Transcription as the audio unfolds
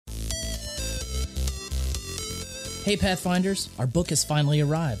Hey Pathfinders, our book has finally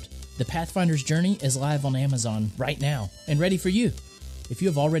arrived. The Pathfinder's Journey is live on Amazon right now and ready for you. If you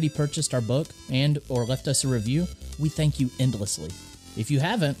have already purchased our book and or left us a review, we thank you endlessly. If you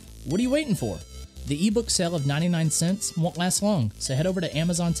haven't, what are you waiting for? The ebook sale of 99 cents won't last long, so head over to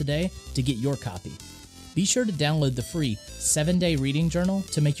Amazon today to get your copy. Be sure to download the free 7-day reading journal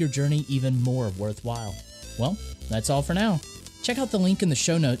to make your journey even more worthwhile. Well, that's all for now. Check out the link in the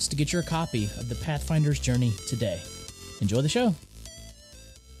show notes to get your copy of The Pathfinder's Journey today. Enjoy the show.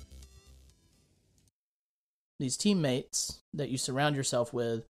 These teammates that you surround yourself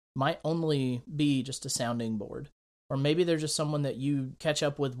with might only be just a sounding board. Or maybe they're just someone that you catch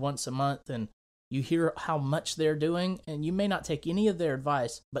up with once a month and you hear how much they're doing, and you may not take any of their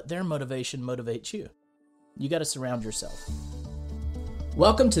advice, but their motivation motivates you. You got to surround yourself.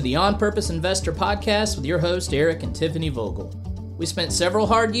 Welcome to the On Purpose Investor Podcast with your host, Eric and Tiffany Vogel. We spent several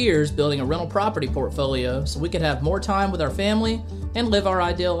hard years building a rental property portfolio so we could have more time with our family and live our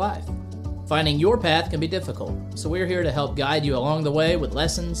ideal life. Finding your path can be difficult, so we're here to help guide you along the way with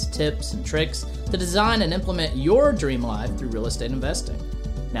lessons, tips, and tricks to design and implement your dream life through real estate investing.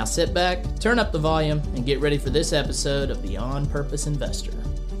 Now sit back, turn up the volume, and get ready for this episode of the On Purpose Investor.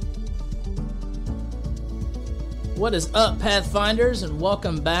 What is up, Pathfinders, and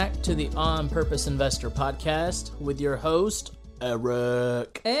welcome back to the On Purpose Investor Podcast with your host,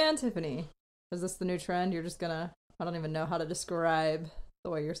 Eric. And Tiffany. Is this the new trend? You're just gonna, I don't even know how to describe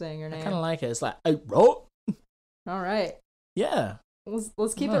the way you're saying your name. I kind of like it. It's like, hey, bro. All right. Yeah.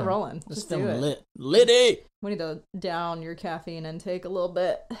 Let's keep it rolling. Just do it. lit. Litty. We need to down your caffeine intake a little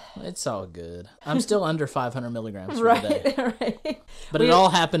bit. It's all good. I'm still under 500 milligrams for right, the day. Right. But it all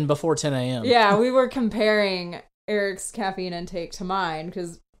happened before 10 a.m. Yeah, we were comparing Eric's caffeine intake to mine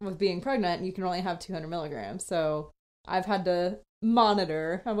because with being pregnant, you can only have 200 milligrams. So I've had to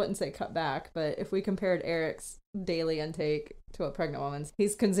monitor, I wouldn't say cut back, but if we compared Eric's daily intake to a pregnant woman's,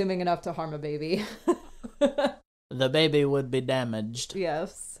 he's consuming enough to harm a baby. The baby would be damaged.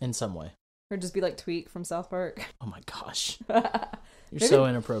 Yes. In some way. Or just be like Tweak from South Park. Oh my gosh. You're so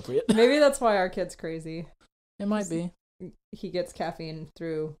inappropriate. Maybe that's why our kid's crazy. It might be. He gets caffeine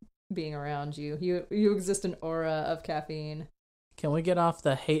through being around you. You exist an aura of caffeine. Can we get off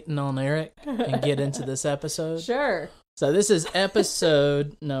the hating on Eric and get into this episode? Sure. So this is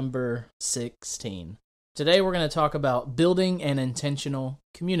episode number 16. Today we're going to talk about building an intentional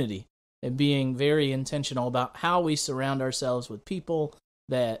community and being very intentional about how we surround ourselves with people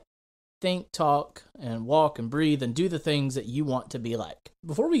that think, talk, and walk and breathe and do the things that you want to be like.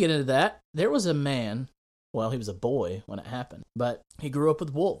 Before we get into that, there was a man, well, he was a boy when it happened, but he grew up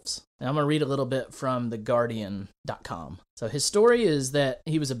with wolves. And I'm going to read a little bit from theguardian.com. So his story is that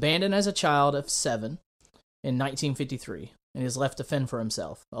he was abandoned as a child of 7 in 1953, and he was left to fend for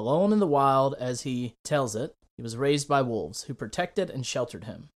himself. Alone in the wild, as he tells it, he was raised by wolves who protected and sheltered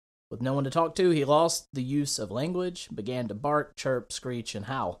him. With no one to talk to, he lost the use of language, began to bark, chirp, screech, and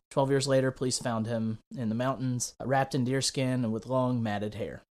howl. 12 years later, police found him in the mountains, wrapped in deerskin and with long, matted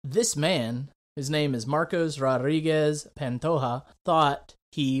hair. This man, his name is Marcos Rodriguez Pantoja, thought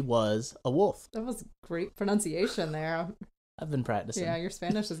he was a wolf. That was great pronunciation there. I've been practicing. Yeah, your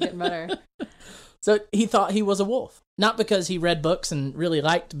Spanish is getting better. So he thought he was a wolf. Not because he read books and really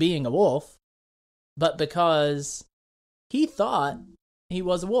liked being a wolf, but because he thought he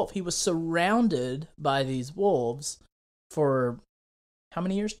was a wolf. He was surrounded by these wolves for how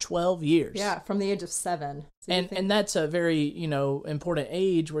many years? 12 years. Yeah, from the age of 7. So and that's a very, important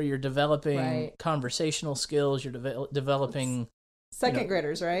age where you're developing conversational skills, you're developing second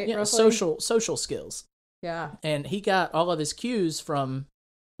graders, right? Yeah, social skills. Yeah. And he got all of his cues from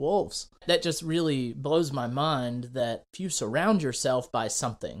wolves. That just really blows my mind that if you surround yourself by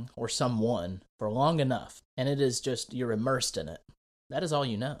something or someone for long enough, and it is just, you're immersed in it, that is all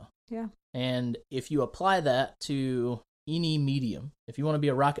you know. Yeah. And if you apply that to any medium, if you want to be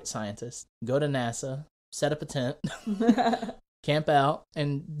a rocket scientist, go to NASA, set up a tent, camp out,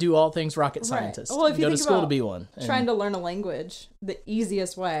 and do all things rocket scientist. Well, if you go to think school about to be one. Trying to learn a language, the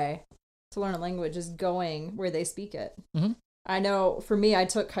easiest way to learn a language is going where they speak it. Mm-hmm. I know for me, I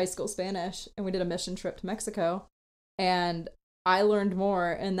took high school Spanish and we did a mission trip to Mexico, and I learned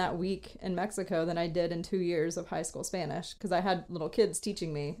more in that week in Mexico than I did in 2 years of high school Spanish because I had little kids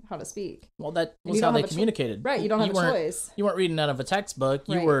teaching me how to speak. Well, that was how they communicated. Right, you don't have a choice. You weren't reading out of a textbook.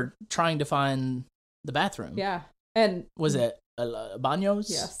 You were trying to find the bathroom. Yeah. And was it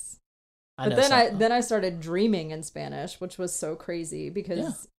baños? Yes. Then I started dreaming in Spanish, which was so crazy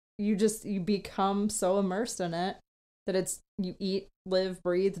because you become so immersed in it that you eat, live,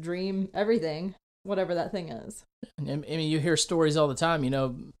 breathe, dream, everything, whatever that thing is. I mean, you hear stories all the time,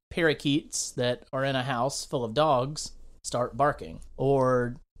 parakeets that are in a house full of dogs start barking,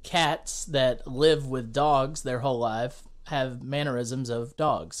 or cats that live with dogs their whole life have mannerisms of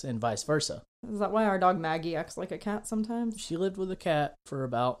dogs, and vice versa. Is that why our dog Maggie acts like a cat sometimes? She lived with a cat for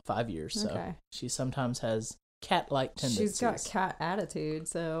about 5 years, so Okay. she sometimes has cat-like tendencies. She's got cat attitude,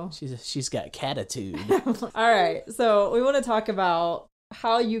 so... She's got catitude. All right, so we want to talk about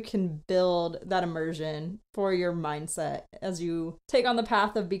how you can build that immersion for your mindset as you take on the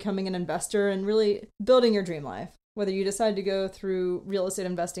path of becoming an investor and really building your dream life. Whether you decide to go through real estate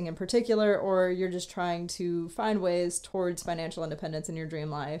investing in particular, or you're just trying to find ways towards financial independence in your dream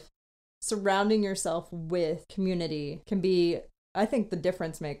life, surrounding yourself with community can be, I think, the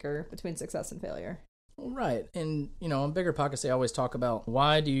difference maker between success and failure. Right. And, in BiggerPockets, they always talk about,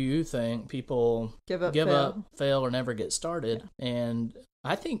 why do you think people Give up, fail, or never get started? Yeah. And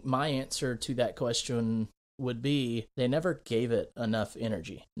I think my answer to that question would be, they never gave it enough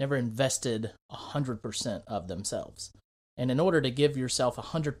energy, never invested 100% of themselves. And in order to give yourself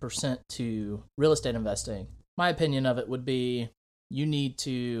 100% to real estate investing, my opinion of it would be, you need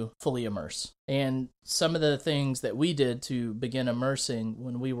to fully immerse. And some of the things that we did to begin immersing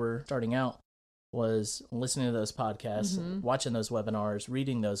when we were starting out was listening to those podcasts, watching those webinars,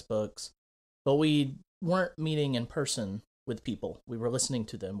 reading those books. But we weren't meeting in person with people. We were listening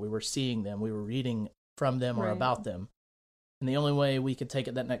to them. We were seeing them. We were reading from them or about them. And the only way we could take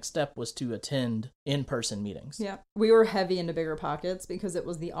it that next step was to attend in-person meetings. Yeah. We were heavy into BiggerPockets because it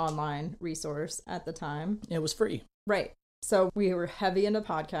was the online resource at the time. It was free. Right. So we were heavy into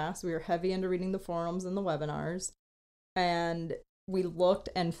podcasts. We were heavy into reading the forums and the webinars. And we looked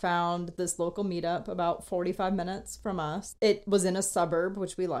and found this local meetup about 45 minutes from us. It was in a suburb,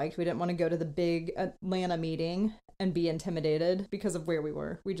 which we liked. We didn't want to go to the big Atlanta meeting and be intimidated because of where we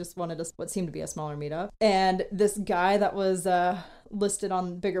were. We just wanted what seemed to be a smaller meetup. And this guy that was listed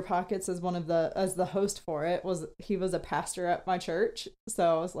on BiggerPockets as the host for it was a pastor at my church.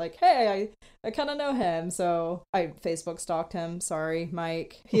 So I was like, hey, I kind of know him. So I Facebook stalked him. Sorry,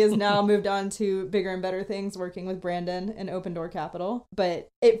 Mike. He has now moved on to bigger and better things, working with Brandon and Open Door Capital. But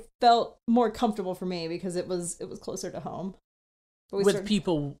it felt more comfortable for me because it was closer to home. With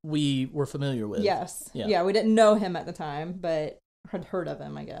people we were familiar with. Yes. Yeah, we didn't know him at the time, but had heard of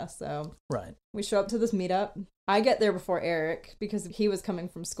him, I guess. So right. We show up to this meetup. I get there before Eric because he was coming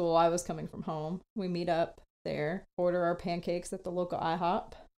from school. I was coming from home. We meet up there, order our pancakes at the local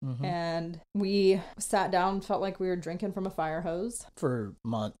IHOP. And we sat down, felt like we were drinking from a fire hose. For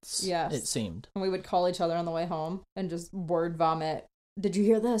months, yes. It seemed. And we would call each other on the way home and just word vomit. Did you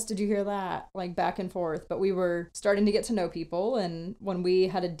hear this? Did you hear that? Like back and forth. But we were starting to get to know people. And when we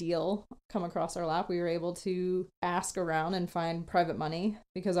had a deal come across our lap, we were able to ask around and find private money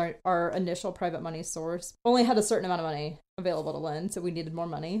because our initial private money source only had a certain amount of money available to lend. So we needed more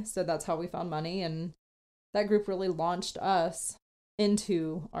money. So that's how we found money. And that group really launched us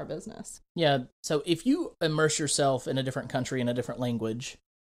into our business. Yeah. So if you immerse yourself in a different country, in a different language,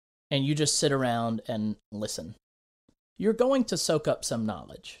 and you just sit around and listen, you're going to soak up some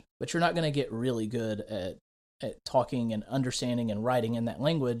knowledge, but you're not going to get really good at talking and understanding and writing in that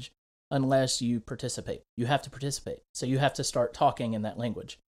language unless you participate. You have to participate. So you have to start talking in that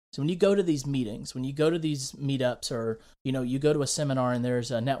language. So when you go to these meetings, when you go to these meetups, or, you go to a seminar and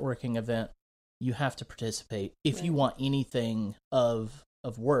there's a networking event, you have to participate if you want anything of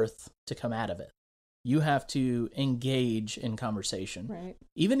worth to come out of it. You have to engage in conversation. Right.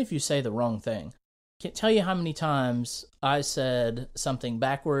 Even if you say the wrong thing. Can't tell you how many times I said something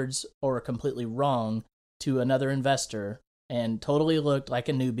backwards or completely wrong to another investor and totally looked like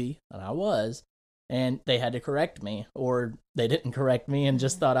a newbie, and I was, and they had to correct me, or they didn't correct me and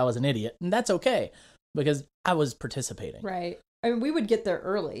just thought I was an idiot. And that's okay, because I was participating. Right. I mean, we would get there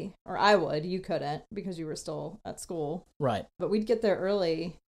early, or I would. You couldn't because you were still at school. Right. But we'd get there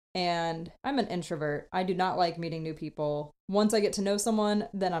early. And I'm an introvert. I do not like meeting new people. Once I get to know someone,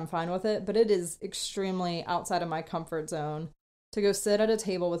 then I'm fine with it. But it is extremely outside of my comfort zone to go sit at a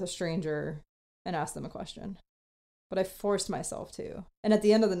table with a stranger and ask them a question. But I forced myself to. And at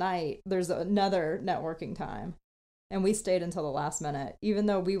the end of the night, there's another networking time. And we stayed until the last minute. Even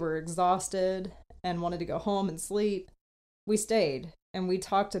though we were exhausted and wanted to go home and sleep, we stayed. And we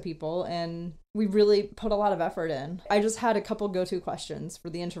talked to people, and we really put a lot of effort in. I just had a couple go-to questions for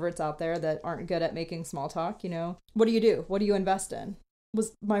the introverts out there that aren't good at making small talk, What do you do? What do you invest in?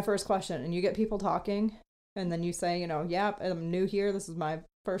 Was my first question. And you get people talking, and then you say, yep, I'm new here. This is my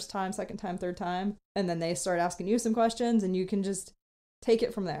first time, second time, third time. And then they start asking you some questions, and you can just take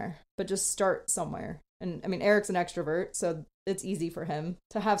it from there. But just start somewhere. And I mean, Eric's an extrovert, so it's easy for him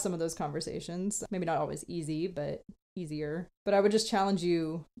to have some of those conversations. Maybe not always easy, but easier. But I would just challenge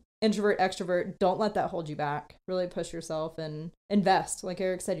you, introvert, extrovert, don't let that hold you back. Really push yourself and invest. Like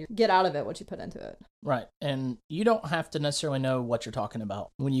Eric said, you get out of it what you put into it. Right. And you don't have to necessarily know what you're talking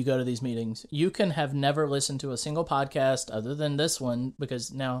about when you go to these meetings. You can have never listened to a single podcast other than this one,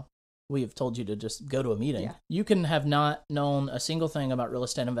 because now we have told you to just go to a meeting. Yeah. You can have not known a single thing about real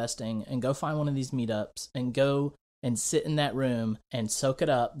estate investing and go find one of these meetups and go and sit in that room and soak it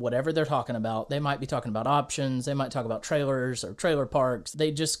up, whatever they're talking about. They might be talking about options. They might talk about trailers or trailer parks.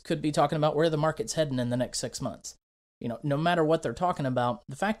 They just could be talking about where the market's heading in the next 6 months. You know, no matter what they're talking about,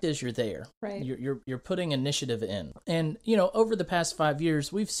 the fact is you're there. Right. You're putting initiative in. And, you know, over the past 5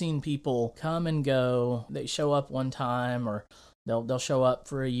 years, we've seen people come and go. They show up one time, or they'll show up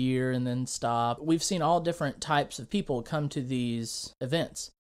for a year and then stop. We've seen all different types of people come to these events.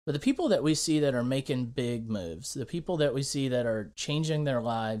 But the people that we see that are making big moves, the people that we see that are changing their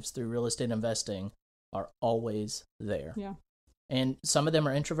lives through real estate investing are always there. Yeah. And some of them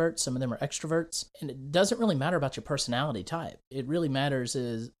are introverts, some of them are extroverts. And it doesn't really matter about your personality type. It really matters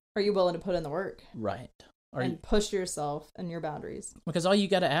is... Are you willing to put in the work? Right. Push yourself and your boundaries. Because all you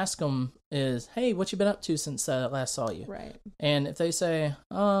got to ask them is, hey, what you been up to since last saw you? Right. And if they say,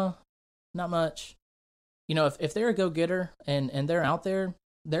 not much, you know, if they're a go-getter and they're out there,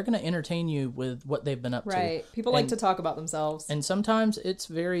 they're going to entertain you with what they've been up to. Right. People like to talk about themselves. And sometimes it's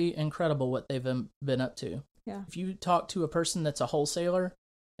very incredible what they've been up to. Yeah. If you talk to a person that's a wholesaler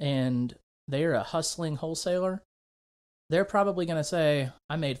and they're a hustling wholesaler, they're probably going to say,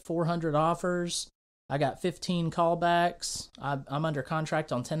 I made 400 offers. I got 15 callbacks. I'm under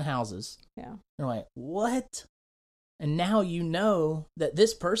contract on 10 houses. Yeah. You're like, what? And now you know that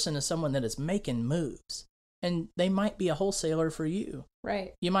this person is someone that is making moves. And they might be a wholesaler for you.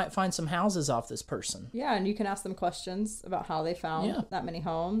 Right. You might find some houses off this person. Yeah, and you can ask them questions about how they found that many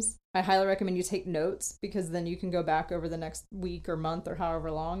homes. I highly recommend you take notes, because then you can go back over the next week or month or however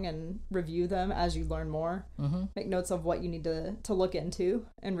long and review them as you learn more. Mm-hmm. Make notes of what you need to look into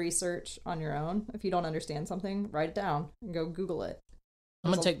and research on your own. If you don't understand something, write it down and go Google it.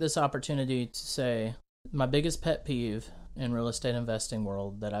 I'm going to take this opportunity to say my biggest pet peeve in real estate investing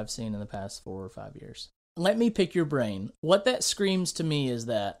world that I've seen in the past 4 or 5 years. Let me pick your brain. What that screams to me is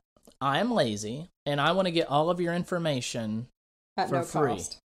that I am lazy and I want to get all of your information for no free.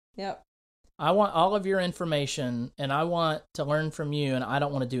 Cost. Yep. I want all of your information and I want to learn from you, and I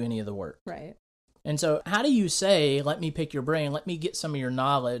don't want to do any of the work. Right. And so how do you say, let me pick your brain, let me get some of your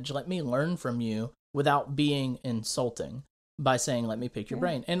knowledge, let me learn from you, without being insulting by saying, let me pick your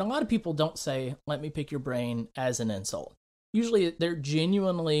brain? And a lot of people don't say, let me pick your brain as an insult. Usually they're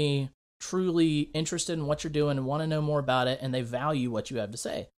genuinely, truly interested in what you're doing and want to know more about it, and they value what you have to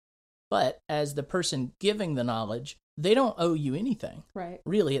say. But as the person giving the knowledge, they don't owe you anything. Right.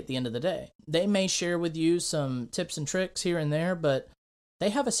 Really, at the end of the day. They may share with you some tips and tricks here and there, but they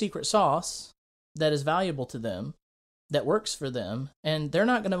have a secret sauce that is valuable to them, that works for them, and they're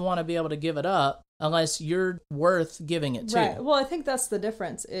not going to want to be able to give it up unless you're worth giving it to. Right. Well, I think that's the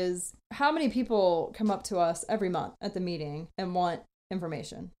difference, is how many people come up to us every month at the meeting and want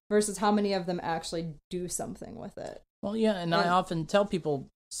information versus how many of them actually do something with it. Well, yeah, and I often tell people,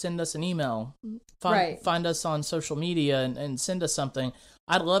 send us an email, find us on social media and send us something.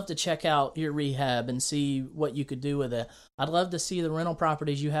 I'd love to check out your rehab and see what you could do with it. I'd love to see the rental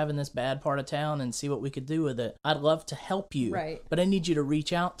properties you have in this bad part of town and see what we could do with it. I'd love to help you, right, but I need you to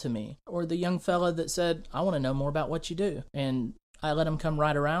reach out to me. Or the young fella that said, I want to know more about what you do. And I let him come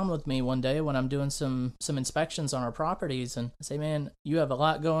ride around with me one day when I'm doing some inspections on our properties, and I say, man, you have a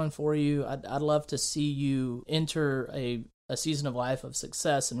lot going for you. I'd love to see you enter a season of life of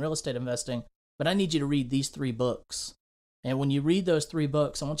success in real estate investing, but I need you to read these 3 books. And when you read those 3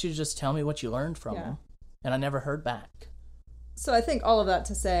 books, I want you to just tell me what you learned from them. And I never heard back. So I think all of that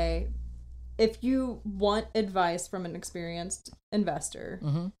to say, if you want advice from an experienced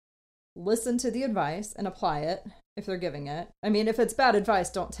investor, listen to the advice and apply it if they're giving it. I mean, if it's bad advice,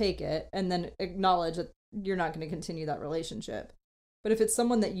 don't take it, and then acknowledge that you're not going to continue that relationship. But if it's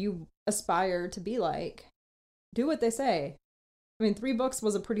someone that you aspire to be like, do what they say. I mean, 3 books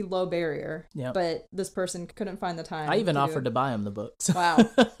was a pretty low barrier, but this person couldn't find the time. I even offered to buy him the books. Wow.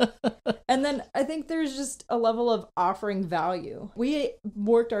 And then I think there's just a level of offering value. We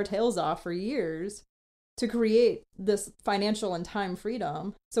worked our tails off for years to create this financial and time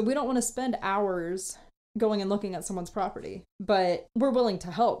freedom. So we don't want to spend hours going and looking at someone's property, but we're willing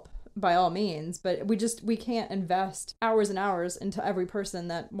to help by all means, but we can't invest hours and hours into every person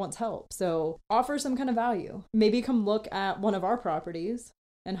that wants help. So offer some kind of value. Maybe come look at one of our properties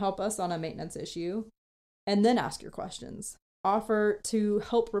and help us on a maintenance issue, and then ask your questions. Offer to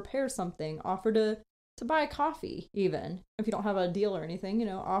help repair something. Offer to to buy coffee, even if you don't have a deal or anything, you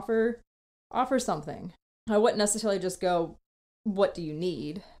know, offer something. I wouldn't necessarily just go, what do you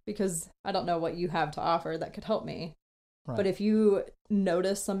need? Because I don't know what you have to offer that could help me. Right. But if you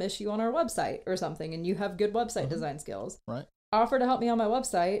notice some issue on our website or something and you have good website design skills, right, offer to help me on my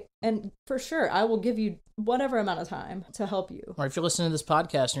website, and for sure I will give you whatever amount of time to help you. Or if you're listening to this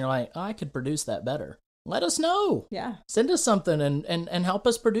podcast and you're like, oh, I could produce that better, let us know. Yeah. Send us something and help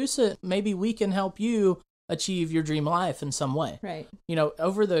us produce it. Maybe we can help you achieve your dream life in some way. Right. You know,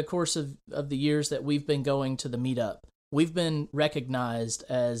 over the course of the years that we've been going to the meetup, we've been recognized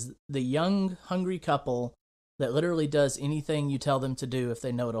as the young, hungry couple that literally does anything you tell them to do if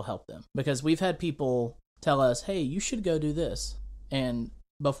they know it'll help them. Because we've had people tell us, hey, you should go do this. And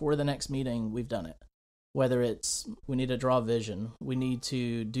before the next meeting, we've done it. Whether it's we need to draw a vision, we need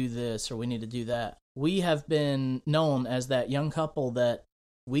to do this, or we need to do that. We have been known as that young couple that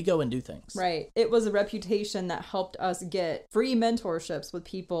we go and do things. Right. It was a reputation that helped us get free mentorships with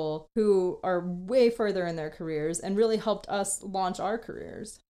people who are way further in their careers and really helped us launch our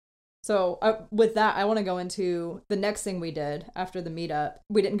careers. So with that, I want to go into the next thing we did after the meetup.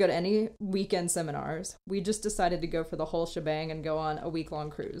 We didn't go to any weekend seminars. We just decided to go for the whole shebang and go on a week-long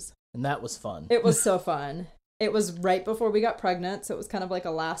cruise. And that was fun. It was so fun. It was right before we got pregnant, so it was kind of like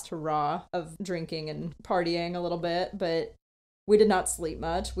a last hurrah of drinking and partying a little bit, but we did not sleep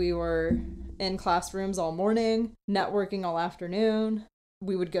much. We were in classrooms all morning, networking all afternoon.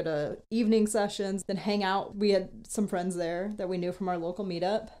 We would go to evening sessions, then hang out. We had some friends there that we knew from our local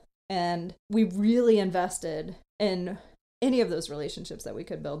meetup, and we really invested in any of those relationships that we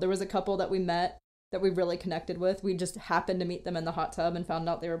could build. There was a couple that we met that we really connected with. We just happened to meet them in the hot tub and found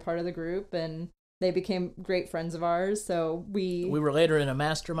out they were part of the group, and they became great friends of ours. So we were later in a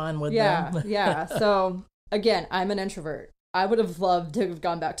mastermind with them. Yeah. So again, I'm an introvert. I would have loved to have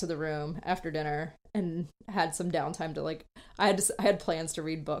gone back to the room after dinner and had some downtime to I had plans to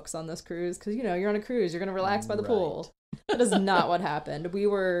read books on this cruise because, you know, you're on a cruise, you're going to relax by the pool. That is not what happened. We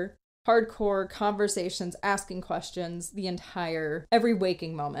were hardcore conversations, asking questions every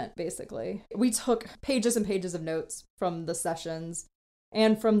waking moment, basically. We took pages and pages of notes from the sessions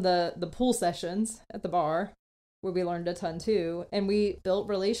and from the pool sessions at the bar, where we learned a ton too. And we built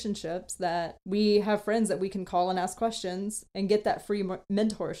relationships that we have friends that we can call and ask questions and get that free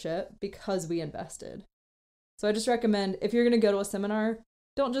mentorship because we invested. So I just recommend, if you're going to go to a seminar,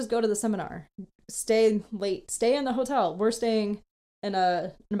 don't just go to the seminar. Stay late. Stay in the hotel. We're staying in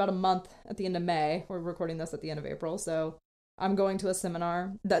about a month at the end of May. We're recording this at the end of April. So I'm going to a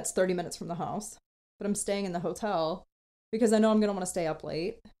seminar that's 30 minutes from the house, but I'm staying in the hotel because I know I'm going to want to stay up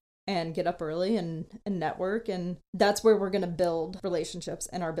late and get up early and network. And that's where we're going to build relationships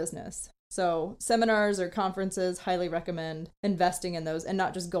in our business. So seminars or conferences, highly recommend investing in those and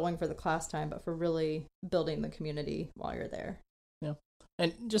not just going for the class time, but for really building the community while you're there. Yeah.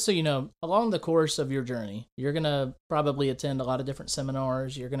 And just so you know, along the course of your journey, you're going to probably attend a lot of different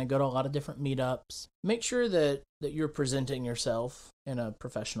seminars. You're going to go to a lot of different meetups. Make sure that you're presenting yourself in a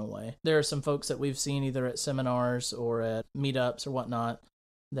professional way. There are some folks that we've seen either at seminars or at meetups or whatnot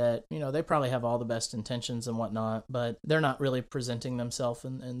that, you know, they probably have all the best intentions and whatnot, but they're not really presenting themselves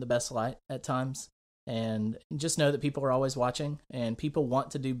in the best light at times. And just know that people are always watching, and people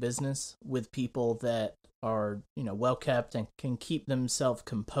want to do business with people that are, you know, well kept and can keep themselves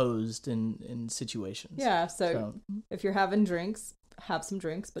composed in situations. Yeah. So if you're having drinks, have some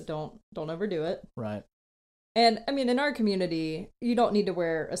drinks, but don't overdo it. Right. And I mean, in our community, you don't need to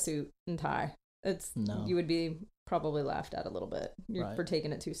wear a suit and tie. You would be probably laughed at a little bit for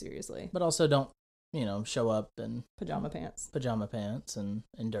taking it too seriously. But also don't, you know, show up in pajama pants and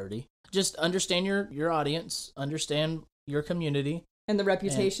dirty. Just understand your audience, understand your community. And the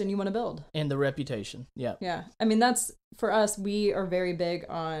reputation you want to build. And the reputation, yeah. Yeah. I mean, that's, for us, we are very big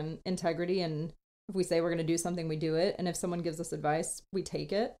on integrity, and if we say we're going to do something, we do it. And if someone gives us advice, we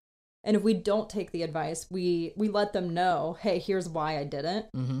take it. And if we don't take the advice, we let them know, hey, here's why I didn't.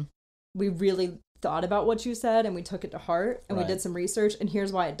 Mm-hmm. We really thought about what you said and we took it to heart and we did some research, and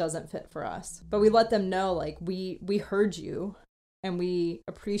here's why it doesn't fit for us. But we let them know, like, we heard you and we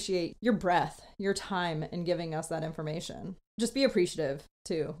appreciate your breath, your time in giving us that information. Just be appreciative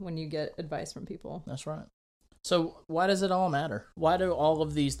too when you get advice from people. That's right. So why does it all matter? Why do all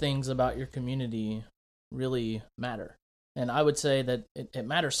of these things about your community really matter? And I would say that it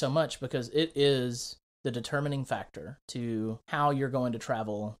matters so much because it is the determining factor to how you're going to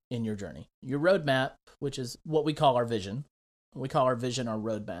travel in your journey. Your roadmap, which is what we call our vision. We call our vision our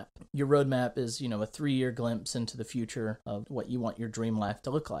roadmap. Your roadmap is, you know, a 3-year glimpse into the future of what you want your dream life to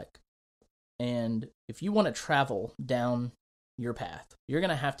look like. And if you want to travel down your path. You're going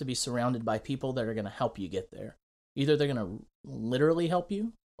to have to be surrounded by people that are going to help you get there. Either they're going to literally help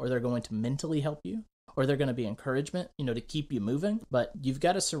you, or they're going to mentally help you, or they're going to be encouragement, to keep you moving. But you've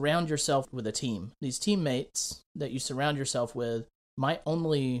got to surround yourself with a team. These teammates that you surround yourself with might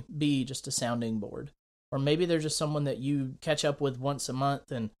only be just a sounding board. Or maybe they're just someone that you catch up with once a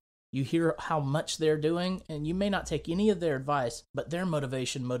month and you hear how much they're doing, and you may not take any of their advice, but their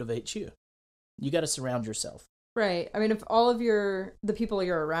motivation motivates you. You got to surround yourself. Right. I mean, if all of the people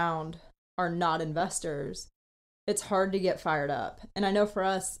you're around are not investors, it's hard to get fired up. And I know for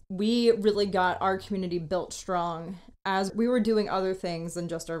us, we really got our community built strong as we were doing other things than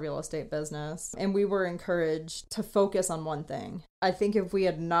just our real estate business. And we were encouraged to focus on one thing. I think if we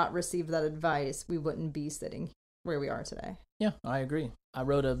had not received that advice, we wouldn't be sitting where we are today. Yeah, I agree. I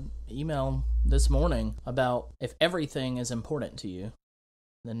wrote an email this morning about if everything is important to you,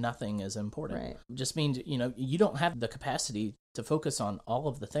 then nothing is important. Right. It just means, you don't have the capacity to focus on all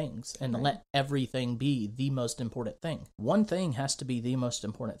of the things and let everything be the most important thing. One thing has to be the most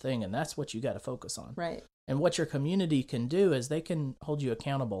important thing, and that's what you got to focus on. Right. And what your community can do is they can hold you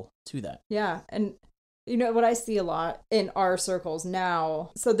accountable to that. Yeah. And what I see a lot in our circles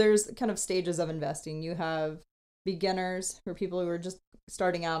now, so there's kind of stages of investing. You have beginners, who are people who are just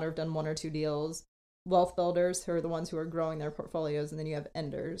starting out or have done one or two deals, wealth builders, who are the ones who are growing their portfolios, and then you have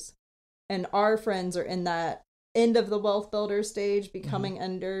enders. And our friends are in that end of the wealth builder stage, becoming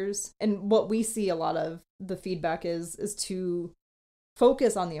enders. And what we see a lot of the feedback is to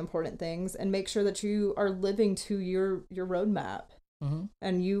focus on the important things and make sure that you are living to your roadmap. Mm-hmm.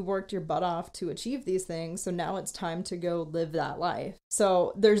 And you worked your butt off to achieve these things. So now it's time to go live that life.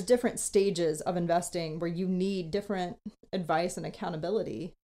 So there's different stages of investing where you need different advice and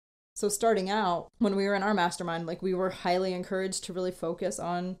accountability. So starting out, when we were in our mastermind, we were highly encouraged to really focus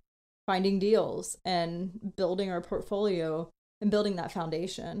on finding deals and building our portfolio and building that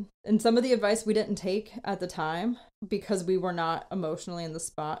foundation. And some of the advice we didn't take at the time because we were not emotionally in the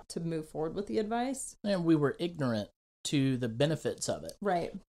spot to move forward with the advice. And we were ignorant to the benefits of it.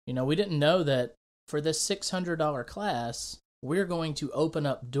 Right. We didn't know that for this $600 class, we're going to open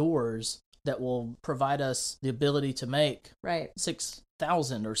up doors that will provide us the ability to make $6,000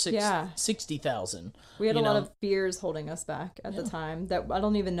 or $60,000. We had a lot of fears holding us back at the time that I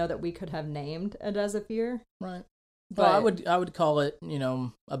don't even know that we could have named it as a fear. Right. But well, I would call it,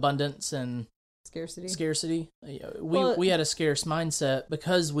 abundance and scarcity. We had a scarce mindset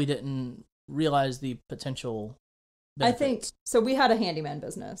because we didn't realize the potential benefits. I think so. We had a handyman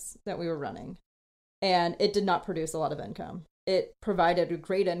business that we were running, and it did not produce a lot of income. It provided a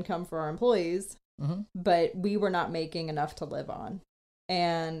great income for our employees, but we were not making enough to live on.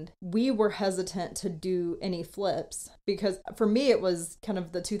 And we were hesitant to do any flips because for me, it was kind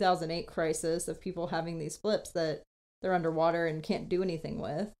of the 2008 crisis of people having these flips that they're underwater and can't do anything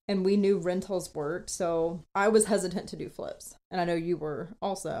with. And we knew rentals worked. So I was hesitant to do flips. And I know you were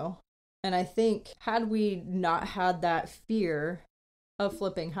also. And I think had we not had that fear of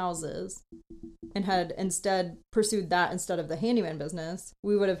flipping houses and had instead pursued that instead of the handyman business,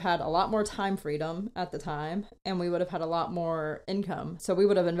 we would have had a lot more time freedom at the time, and we would have had a lot more income. So we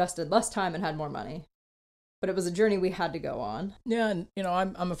would have invested less time and had more money. But it was a journey we had to go on. Yeah, and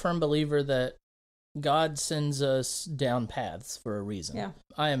I'm a firm believer that God sends us down paths for a reason. Yeah.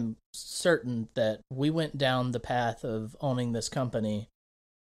 I am certain that we went down the path of owning this company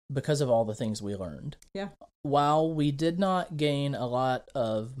because of all the things we learned. Yeah. While we did not gain a lot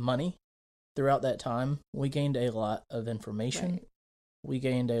of money throughout that time, we gained a lot of information. Right. We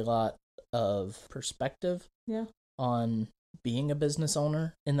gained a lot of perspective on being a business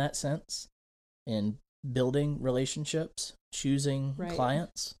owner in that sense, and building relationships, choosing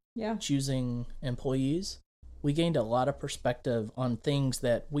clients, choosing employees. We gained a lot of perspective on things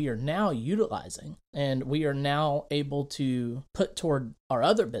that we are now utilizing, and we are now able to put toward our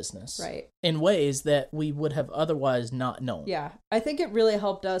other business in ways that we would have otherwise not known. Yeah, I think it really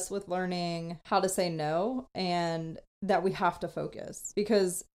helped us with learning how to say no and that we have to focus,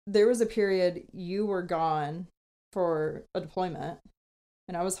 because there was a period you were gone for a deployment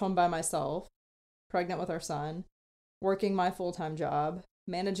and I was home by myself, pregnant with our son, working my full-time job,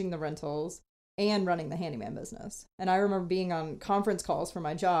 managing the rentals, and running the handyman business. And I remember being on conference calls for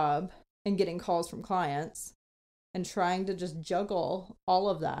my job and getting calls from clients and trying to just juggle all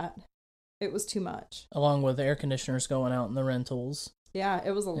of that. It was too much. Along with air conditioners going out in the rentals. Yeah,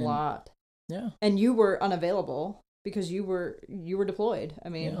 it was a lot. Yeah. And you were unavailable because you were deployed. I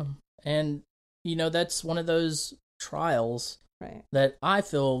mean, yeah. And that's one of those trials that I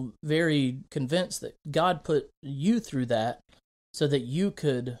feel very convinced that God put you through that so that you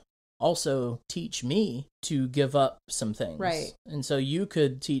could also teach me to give up some things. Right. And so you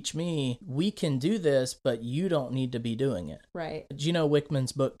could teach me, we can do this, but you don't need to be doing it. Right. Gino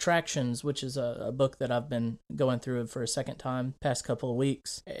Wickman's book, Tractions, which is a book that I've been going through for a second time past couple of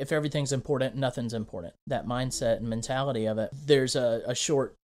weeks. If everything's important, nothing's important. That mindset and mentality of it. There's a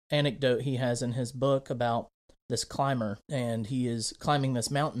short anecdote he has in his book about this climber, and he is climbing this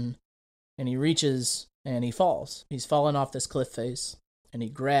mountain, and he reaches and he falls. He's fallen off this cliff face, and he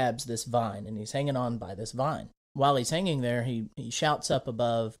grabs this vine, and he's hanging on by this vine. While he's hanging there, he shouts up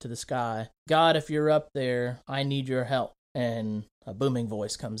above to the sky, "God, if you're up there, I need your help." And a booming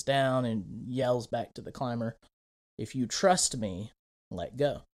voice comes down and yells back to the climber, "If you trust me, let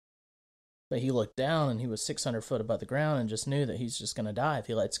go." But he looked down, and he was 600 foot above the ground and just knew that he's just going to die if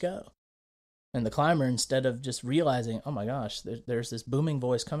he lets go. And the climber, instead of just realizing, oh my gosh, there's this booming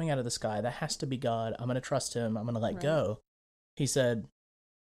voice coming out of the sky, that has to be God, I'm going to trust him, I'm going to let go. He said,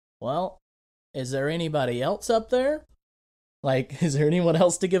 well, is there anybody else up there? Like, is there anyone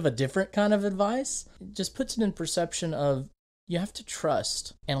else to give a different kind of advice? It just puts it in perception of, you have to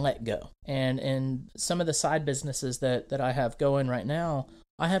trust and let go. And in some of the side businesses that I have going right now,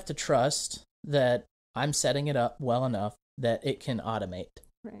 I have to trust that I'm setting it up well enough that it can automate.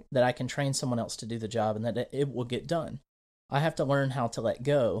 Right. That I can train someone else to do the job and that it will get done. I have to learn how to let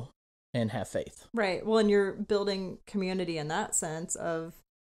go and have faith. Right. Well, and you're building community in that sense of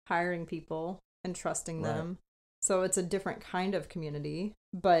hiring people and trusting them. So it's a different kind of community,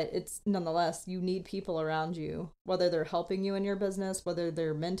 but it's nonetheless, you need people around you, whether they're helping you in your business, whether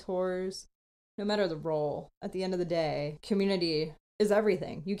they're mentors, no matter the role. At the end of the day, community is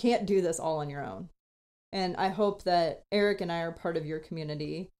everything. You can't do this all on your own. And I hope that Eric and I are part of your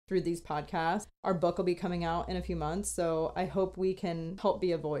community through these podcasts. Our book will be coming out in a few months, so I hope we can help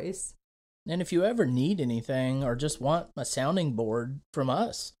be a voice. And if you ever need anything or just want a sounding board from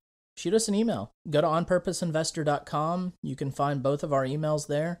us, shoot us an email. Go to onpurposeinvestor.com. You can find both of our emails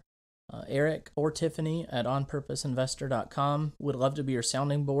there, Eric or Tiffany at onpurposeinvestor.com. Would love to be your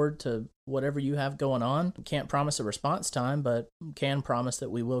sounding board to whatever you have going on. Can't promise a response time, but can promise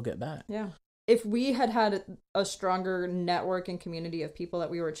that we will get back. Yeah. If we had had a stronger network and community of people that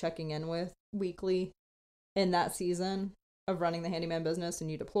we were checking in with weekly in that season of running the handyman business and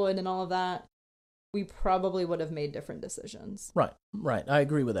you deployed and all of that, we probably would have made different decisions. Right. I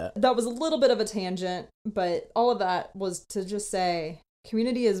agree with that. That was a little bit of a tangent, but all of that was to just say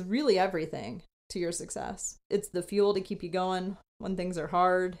community is really everything to your success. It's the fuel to keep you going when things are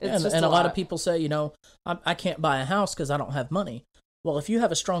hard. It's and a lot of people say, I can't buy a house because I don't have money. Well, if you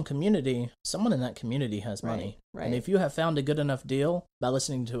have a strong community, someone in that community has money. Right. And if you have found a good enough deal by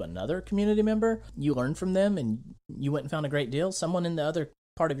listening to another community member, you learned from them and you went and found a great deal, someone in the other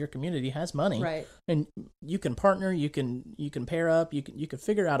part of your community has money. Right. And you can partner, you can pair up, you can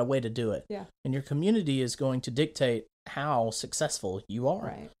figure out a way to do it. Yeah. And your community is going to dictate how successful you are.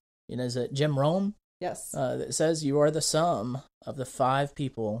 Right. Is it Jim Rohn? Yes. That says you are the sum of the 5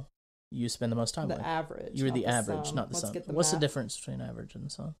 people you spend the most time with. The average. You're the average, not the sum. What's the difference between average and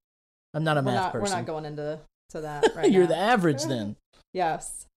sum? I'm not a math person. We're not going into that right You're now. the average then.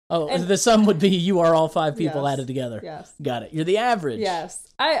 Yes. Oh, and the sum would be you are all 5 people added together. Yes. Got it. You're the average. Yes.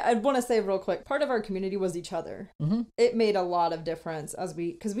 I want to say real quick, part of our community was each other. Mm-hmm. It made a lot of difference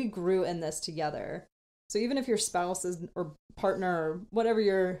because we grew in this together. So even if your spouse is or partner or whatever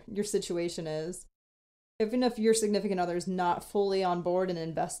your situation is, even if your significant other is not fully on board and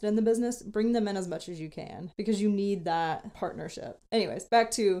invested in the business, bring them in as much as you can because you need that partnership. Anyways, back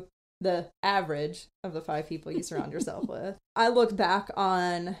to the average of the 5 people you surround yourself with. I look back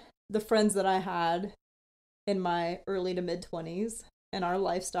on the friends that I had in my early to mid 20s, and our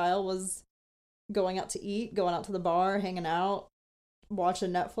lifestyle was going out to eat, going out to the bar, hanging out,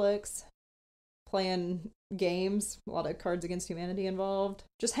 watching Netflix, playing games, a lot of Cards Against Humanity involved,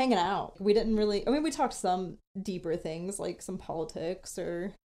 just hanging out. We didn't really, we talked some deeper things like some politics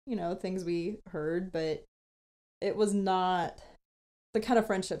or, things we heard, but it was not the kind of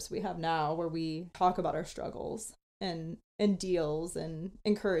friendships we have now where we talk about our struggles and deals and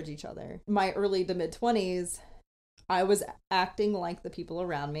encourage each other. My early to mid 20s, I was acting like the people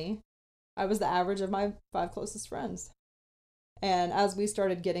around me. I was the average of my 5 closest friends. And as we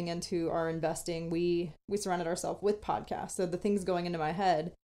started getting into our investing, we surrounded ourselves with podcasts. So the things going into my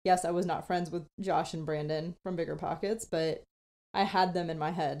head, yes, I was not friends with Josh and Brandon from BiggerPockets, but I had them in my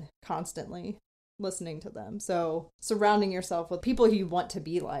head constantly, listening to them. So surrounding yourself with people who you want to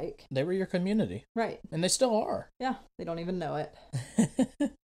be like. They were your community. Right. And they still are. Yeah, they don't even know it.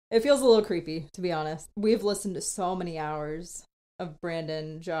 It feels a little creepy, to be honest. We've listened to so many hours of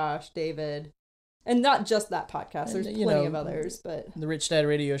Brandon, Josh, David, And not just that podcast. There's And, plenty of others, but the Rich Dad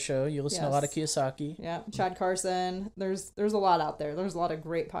Radio Show. You listen to a lot of Kiyosaki. Yeah, Chad Carson. There's a lot out there. There's a lot of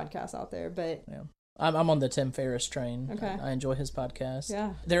great podcasts out there, but yeah. I'm on the Tim Ferriss train. Okay. I enjoy his podcast.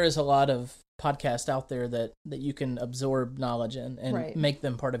 Yeah. There is a lot of podcasts out there that you can absorb knowledge in and make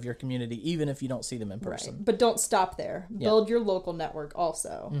them part of your community, even if you don't see them in person. Right. But don't stop there. Build your local network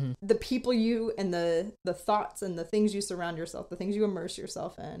also. Mm-hmm. The people you and the thoughts and the things you surround yourself, the things you immerse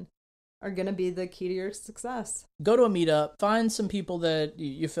yourself in are going to be the key to your success. Go to a meetup, find some people that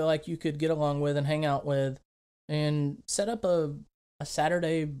you feel like you could get along with and hang out with, and set up a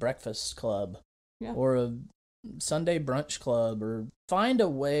Saturday breakfast club. Yeah. Or a Sunday brunch club, or find a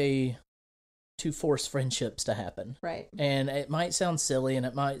way to force friendships to happen. Right. And it might sound silly, and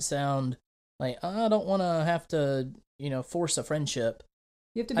it might sound like, I don't want to have to, force a friendship.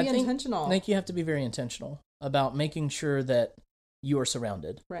 You have to be intentional. I think you have to be very intentional about making sure that you are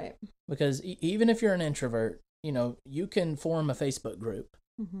surrounded. Right. Because even if you're an introvert, you can form a Facebook group,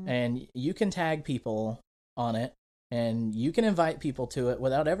 and you can tag people on it. And you can invite people to it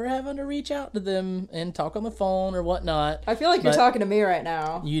without ever having to reach out to them and talk on the phone or whatnot. I feel like you're talking to me right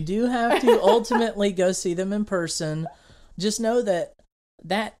now. You do have to ultimately go see them in person. Just know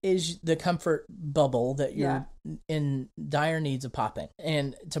that is the comfort bubble that you're in dire needs of popping.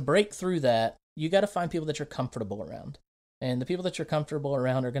 And to break through that, you got to find people that you're comfortable around. And the people that you're comfortable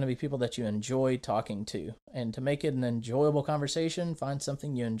around are going to be people that you enjoy talking to. And to make it an enjoyable conversation, find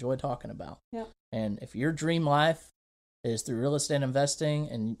something you enjoy talking about. Yeah. And if your dream life is through real estate investing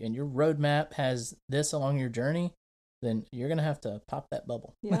and your roadmap has this along your journey, then you're going to have to pop that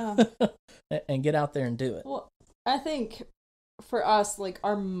bubble. Yeah. And get out there and do it. Well, I think for us, like,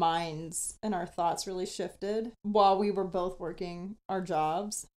 our minds and our thoughts really shifted while we were both working our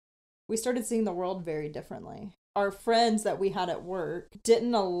jobs. We started seeing the world very differently. Our friends that we had at work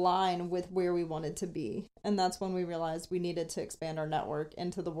didn't align with where we wanted to be. And that's when we realized we needed to expand our network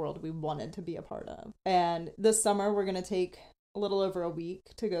into the world we wanted to be a part of. And this summer, we're going to take a little over a week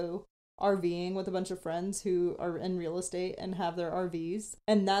to go RVing with a bunch of friends who are in real estate and have their RVs.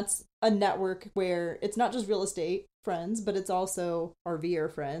 And that's a network where it's not just real estate friends, but it's also RVer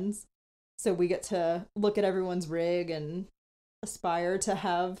friends. So we get to look at everyone's rig and aspire to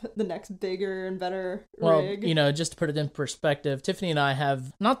have the next bigger and better rig. Well, just to put it in perspective, Tiffany and I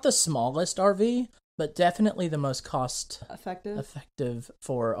have not the smallest RV, but definitely the most cost effective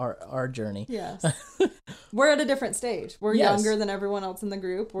for our journey. Yes. We're at a different stage. We're younger than everyone else in the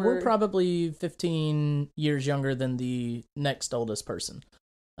group. We're probably 15 years younger than the next oldest person.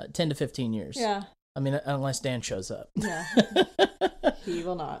 10 to 15 years. Yeah. I mean, unless Dan shows up. Yeah. He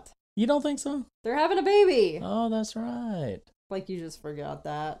will not. You don't think so? They're having a baby. Oh, that's right. Like, you just forgot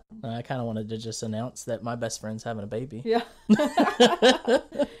that. I kind of wanted to just announce that my best friend's having a baby. Yeah.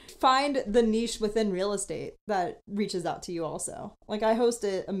 Find the niche within real estate that reaches out to you also. Like, I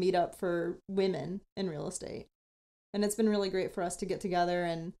hosted a meetup for women in real estate. And it's been really great for us to get together.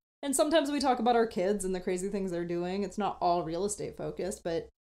 And sometimes we talk about our kids and the crazy things they're doing. It's not all real estate focused, but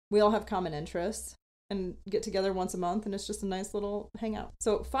we all have common interests and get together once a month. And it's just a nice little hangout.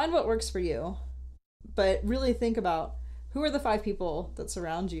 So find what works for you. But really think about, who are the 5 people that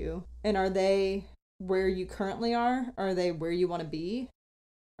surround you? And are they where you currently are? Are they where you want to be?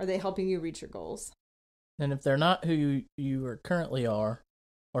 Are they helping you reach your goals? And if they're not who you are currently are,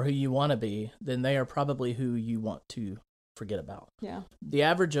 or who you want to be, then they are probably who you want to forget about. Yeah. The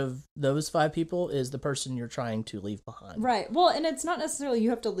average of those 5 people is the person you're trying to leave behind. Right. Well, and it's not necessarily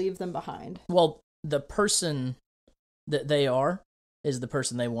you have to leave them behind. Well, the person that they are is the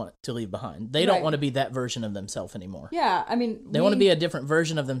person they want to leave behind. They don't want to be that version of themselves anymore. Yeah, I mean... They want to be a different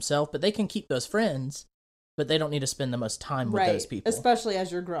version of themselves, but they can keep those friends, but they don't need to spend the most time with those people. Especially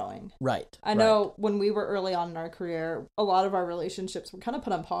as you're growing. Right. I know when we were early on in our career, a lot of our relationships were kind of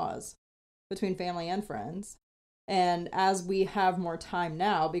put on pause between family and friends. And as we have more time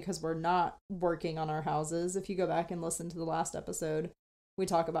now, because we're not working on our houses, if you go back and listen to the last episode, we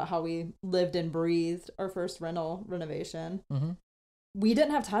talk about how we lived and breathed our first rental renovation. Mm-hmm. We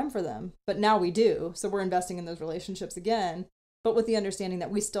didn't have time for them, but now we do. So we're investing in those relationships again, but with the understanding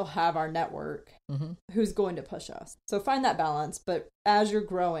that we still have our network who's going to push us. So find that balance, but as you're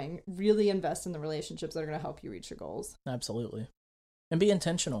growing, really invest in the relationships that are going to help you reach your goals. Absolutely. And be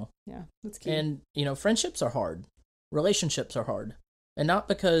intentional. Yeah, that's key. And, friendships are hard. Relationships are hard. And not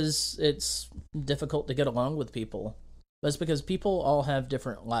because it's difficult to get along with people, but it's because people all have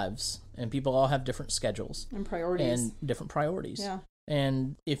different lives and people all have different schedules. And priorities. And different priorities. Yeah.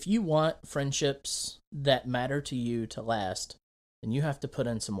 And if you want friendships that matter to you to last, then you have to put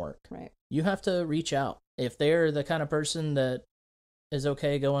in some work. Right. You have to reach out. If they're the kind of person that is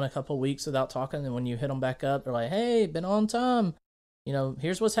okay going a couple weeks without talking, and when you hit them back up, they're like, hey, been on time.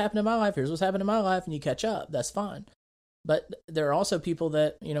 Here's what's happened in my life. Here's what's happened in my life, and you catch up. That's fine. But there are also people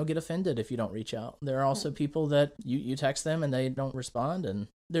that, get offended if you don't reach out. There are also people that you text them and they don't respond. And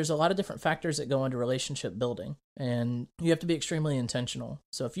there's a lot of different factors that go into relationship building. And you have to be extremely intentional.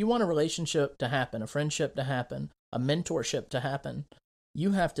 So if you want a relationship to happen, a friendship to happen, a mentorship to happen,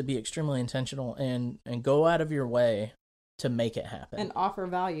 you have to be extremely intentional and go out of your way to make it happen. And offer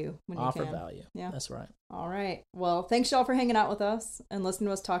value when you can. Offer value. Yeah. That's right. All right. Well, thanks y'all for hanging out with us and listening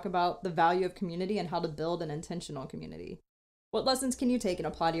to us talk about the value of community and how to build an intentional community. What lessons can you take and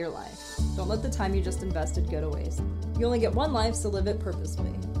apply to your life? Don't let the time you just invested go to waste. You only get one life, so live it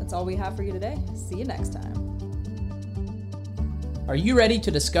purposefully. That's all we have for you today. See you next time. Are you ready to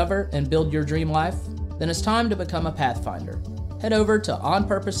discover and build your dream life? Then it's time to become a Pathfinder. Head over to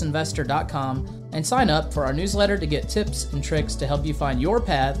onpurposeinvestor.com and sign up for our newsletter to get tips and tricks to help you find your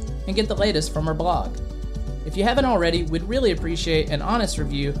path and get the latest from our blog. If you haven't already, we'd really appreciate an honest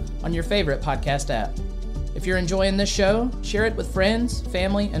review on your favorite podcast app. If you're enjoying this show, share it with friends,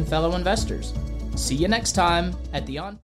 family, and fellow investors. See you next time at the